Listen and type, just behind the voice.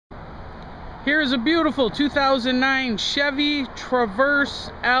Here's a beautiful 2009 Chevy Traverse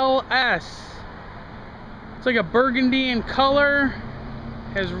LS. It's like a burgundy in color,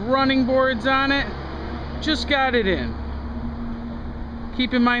 has running boards on it. Just got it in.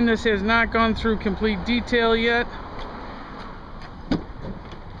 Keep in mind this has not gone through complete detail yet,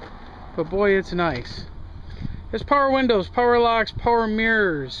 but boy, it's nice. There's power windows, power locks, power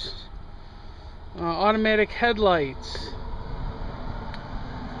mirrors, automatic headlights,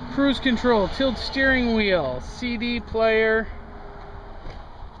 cruise control, tilt steering wheel, CD player.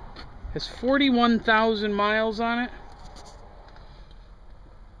 Has 41,000 miles on it.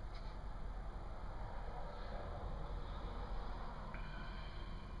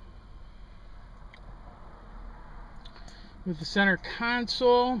 With the center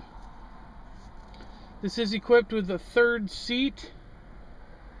console. This is equipped with a third seat.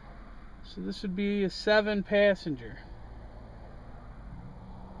 So this would be a 7-passenger.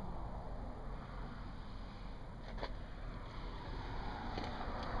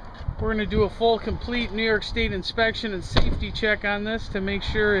 We're going to do a full, complete New York State inspection and safety check on this to make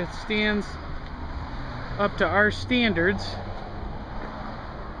sure it stands up to our standards.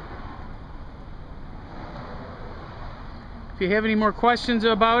 If you have any more questions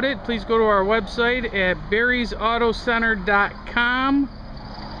about it, please go to our website at barrysautocenter.com,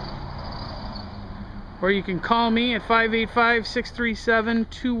 or you can call me at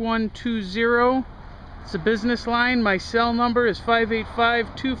 585-637-2120. It's a business line. My cell number is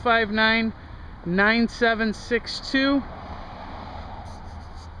 585-259-9762.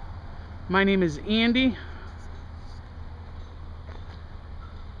 My name is Andy.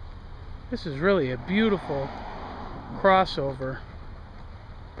 This is really a beautiful crossover.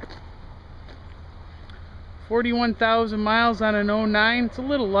 41,000 miles on an 09. It's a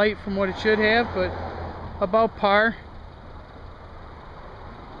little light from what it should have, but about par.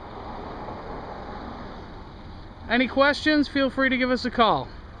 Any questions? Feel free to give us a call.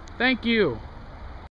 Thank you.